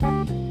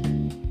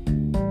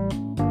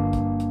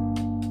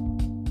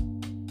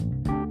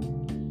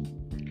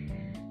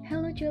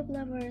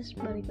guys,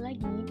 balik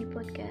lagi di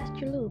podcast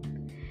Celup.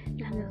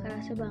 Nah, gak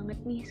kerasa banget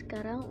nih,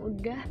 sekarang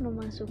udah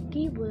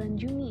memasuki bulan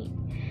Juni.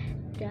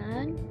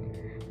 Dan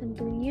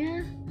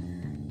tentunya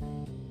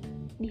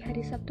di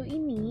hari Sabtu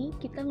ini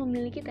kita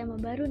memiliki tema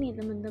baru nih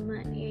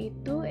teman-teman,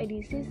 yaitu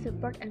edisi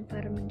Support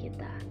Environment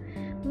kita.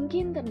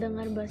 Mungkin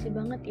terdengar basi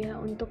banget ya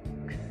untuk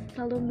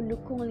selalu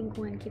mendukung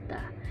lingkungan kita.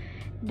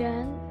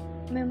 Dan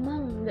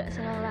memang gak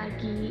salah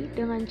lagi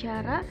dengan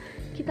cara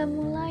kita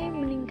mulai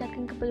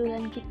meningkatkan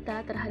kepedulian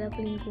kita terhadap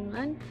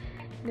lingkungan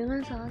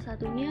dengan salah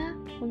satunya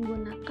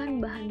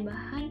menggunakan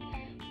bahan-bahan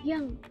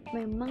yang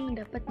memang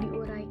dapat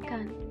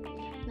diuraikan.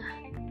 Nah,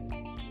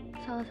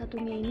 salah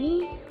satunya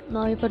ini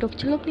melalui produk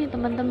Celup nih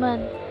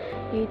teman-teman,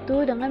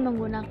 yaitu dengan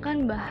menggunakan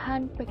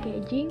bahan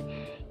packaging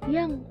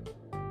yang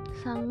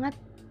sangat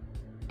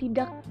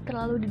tidak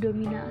terlalu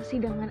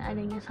didominasi dengan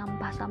adanya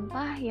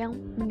sampah-sampah yang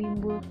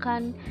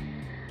menimbulkan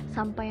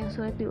sampah yang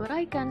sulit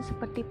diuraikan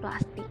seperti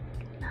plastik.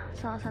 Nah,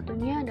 salah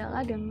satunya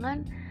adalah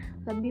dengan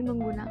lebih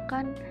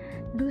menggunakan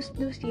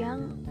dus-dus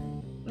yang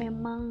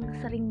memang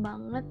sering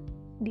banget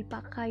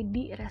dipakai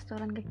di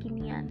restoran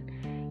kekinian,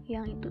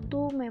 yang itu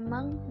tuh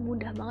memang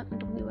mudah banget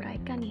untuk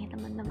diuraikan nih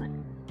teman-teman.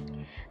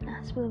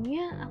 Nah,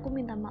 sebelumnya aku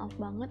minta maaf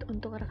banget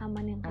untuk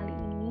rekaman yang kali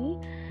ini.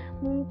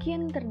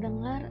 Mungkin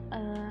terdengar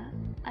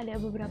ada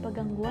beberapa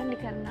gangguan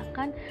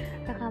dikarenakan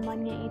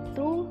rekamannya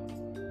itu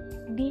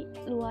di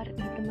luar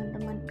nih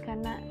teman-teman,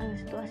 karena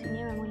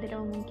situasinya memang tidak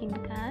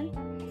memungkinkan.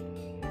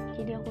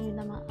 Jadi aku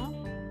minta maaf.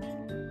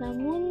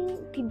 Namun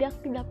tidak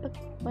dapat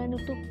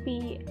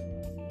menutupi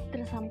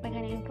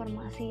tersampaikan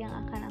informasi yang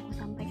akan aku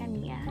sampaikan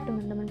nih ya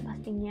teman-teman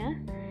pastinya.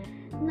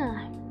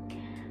 Nah,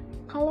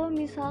 kalau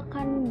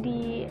misalkan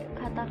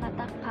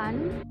dikata-katakan,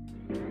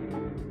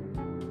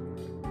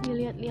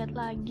 dilihat-lihat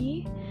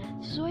lagi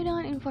sesuai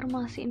dengan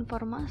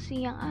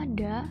informasi-informasi yang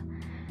ada,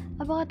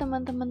 apakah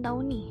teman-teman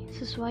tahu nih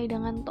sesuai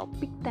dengan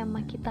topik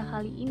tema kita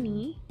kali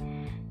ini,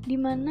 di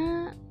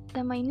mana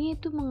tema ini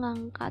itu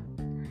mengangkat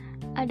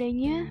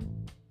adanya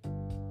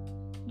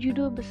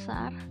judul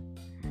besar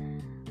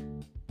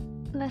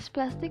Less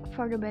Plastic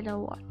for the Better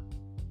World.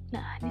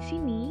 Nah, di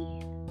sini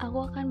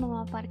aku akan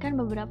memaparkan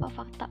beberapa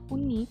fakta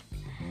unik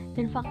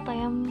dan fakta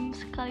yang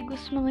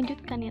sekaligus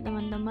mengejutkan ya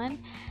teman-teman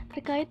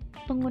terkait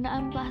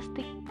penggunaan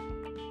plastik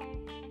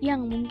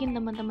yang mungkin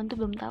teman-teman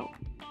tuh belum tahu.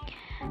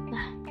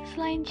 Nah,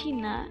 selain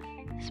Cina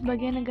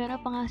sebagai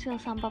negara penghasil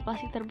sampah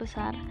plastik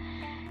terbesar,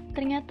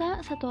 ternyata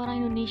satu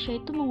orang Indonesia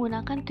itu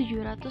menggunakan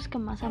 700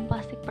 kemasan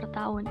plastik per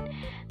tahun.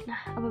 Nah,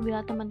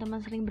 apabila teman-teman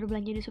sering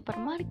berbelanja di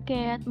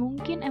supermarket,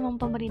 mungkin emang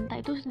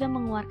pemerintah itu sudah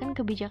mengeluarkan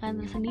kebijakan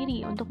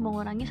tersendiri untuk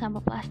mengurangi sampah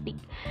plastik.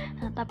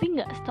 Nah, tapi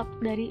nggak stop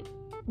dari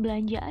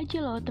belanja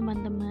aja loh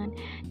teman-teman,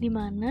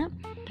 dimana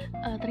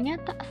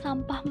ternyata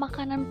sampah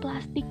makanan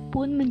plastik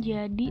pun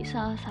menjadi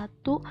salah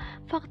satu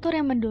faktor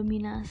yang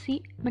mendominasi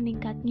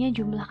meningkatnya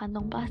jumlah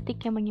kantong plastik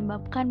yang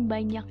menyebabkan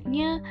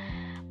banyaknya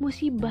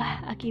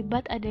musibah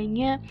akibat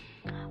adanya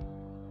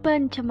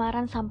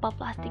pencemaran sampah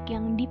plastik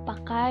yang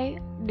dipakai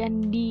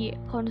dan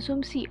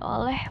dikonsumsi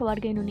oleh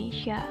warga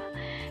Indonesia.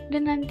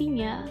 Dan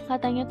nantinya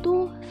katanya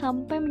tuh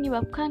sampai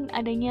menyebabkan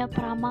adanya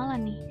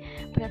peramalan nih,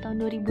 pada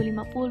tahun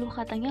 2050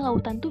 katanya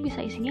lautan tuh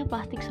bisa isinya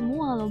plastik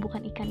semua loh,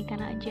 bukan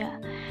ikan-ikan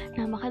aja.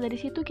 Nah, maka dari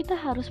situ kita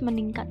harus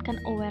meningkatkan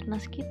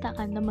awareness kita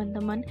kan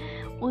teman-teman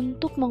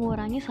untuk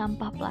mengurangi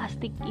sampah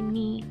plastik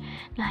ini.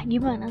 Nah,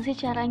 gimana sih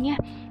caranya?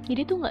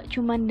 Jadi tuh gak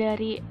cuma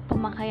dari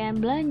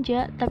pemakaian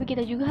belanja, tapi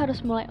kita juga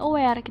harus mulai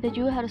aware, kita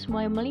juga harus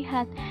mulai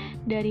melihat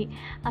dari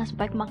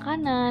aspek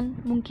makanan,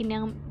 mungkin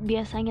yang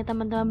biasanya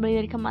teman-teman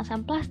beli dari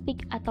kemasan plastik,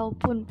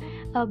 ataupun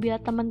bila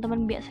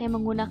teman-teman biasanya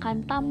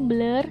menggunakan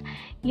tumbler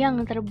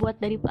yang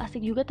terbuat dari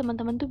plastik, juga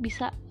teman-teman tuh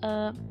bisa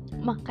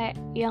pakai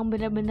yang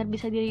benar-benar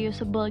bisa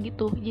reusable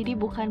gitu. Jadi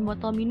bukan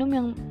botol minum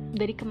yang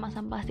dari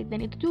kemasan plastik,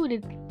 dan itu tuh udah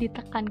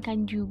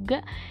ditekankan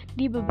juga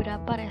di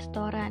beberapa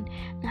restoran.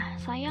 Nah,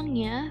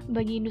 sayangnya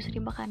bagi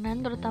industri makanan,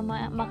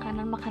 terutama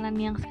makanan-makanan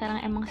yang sekarang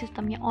emang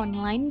sistemnya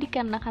online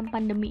dikarenakan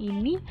pandemi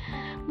ini,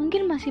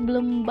 mungkin masih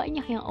belum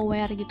banyak yang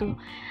aware gitu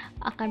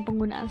akan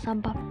penggunaan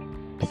sampah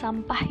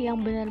yang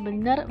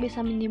benar-benar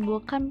bisa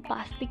menimbulkan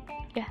plastik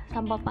ya,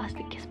 sampah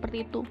plastik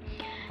seperti itu.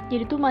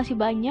 Jadi tuh masih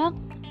banyak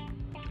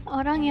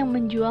orang yang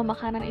menjual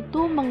makanan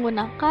itu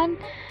menggunakan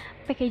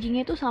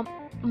packagingnya itu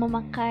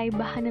memakai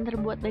bahan yang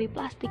terbuat dari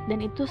plastik,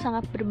 dan itu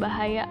sangat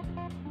berbahaya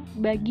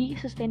bagi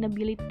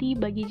sustainability,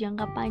 bagi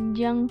jangka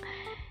panjang,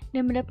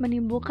 dan dapat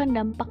menimbulkan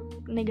dampak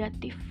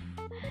negatif.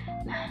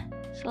 Nah,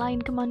 selain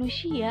ke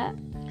manusia,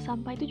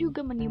 sampah itu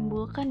juga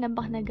menimbulkan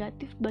dampak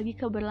negatif bagi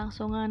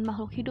keberlangsungan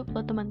makhluk hidup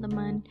loh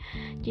teman-teman.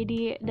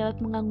 Jadi dapat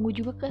mengganggu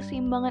juga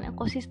keseimbangan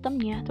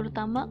ekosistemnya,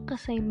 terutama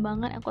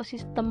keseimbangan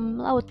ekosistem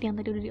laut yang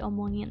tadi udah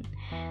diomongin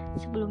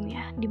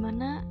sebelumnya,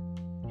 dimana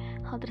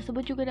hal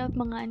tersebut juga dapat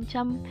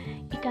mengancam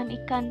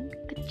ikan-ikan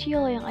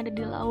kecil yang ada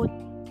di laut,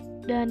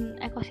 dan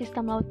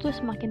ekosistem laut itu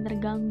semakin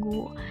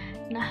terganggu.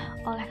 Nah,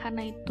 oleh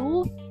karena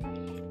itu,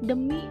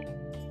 demi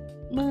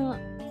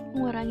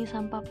mengurangi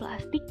sampah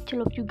plastik,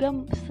 Celup juga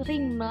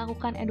sering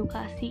melakukan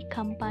edukasi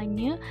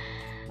kampanye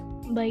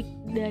baik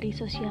dari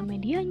sosial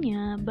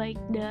medianya, baik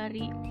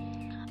dari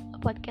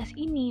podcast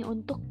ini,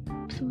 untuk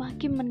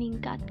semakin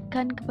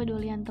meningkatkan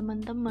kepedulian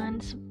teman-teman,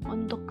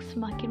 untuk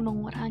semakin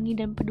mengurangi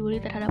dan peduli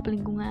terhadap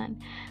lingkungan.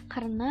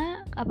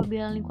 Karena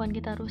apabila lingkungan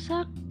kita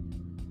rusak,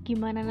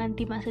 gimana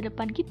nanti masa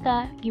depan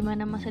kita,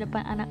 gimana masa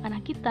depan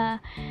anak-anak kita.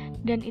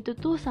 Dan itu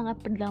tuh sangat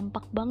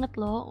berdampak banget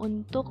loh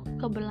untuk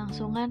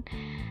keberlangsungan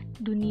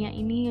dunia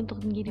ini,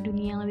 untuk menjadi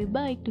dunia yang lebih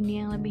baik,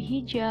 dunia yang lebih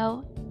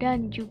hijau,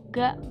 dan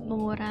juga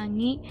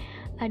mengurangi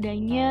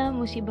adanya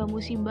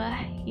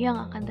musibah-musibah yang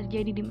akan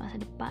terjadi di masa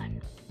depan.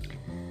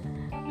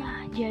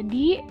 Nah,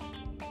 jadi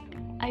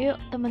ayo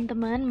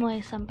teman-teman,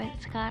 mulai sampai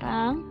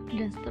sekarang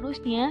dan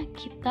seterusnya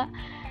kita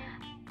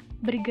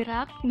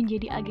bergerak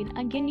menjadi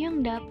agen-agen yang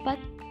dapat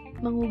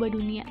mengubah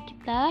dunia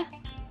kita.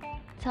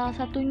 Salah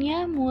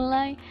satunya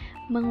mulai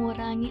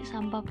mengurangi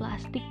sampah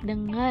plastik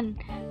dengan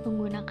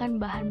menggunakan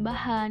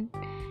bahan-bahan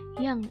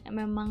yang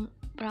memang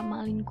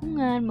ramah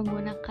lingkungan,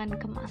 menggunakan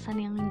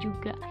kemasan yang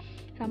juga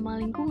ramah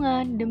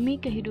lingkungan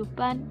demi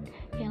kehidupan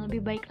yang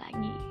lebih baik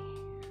lagi.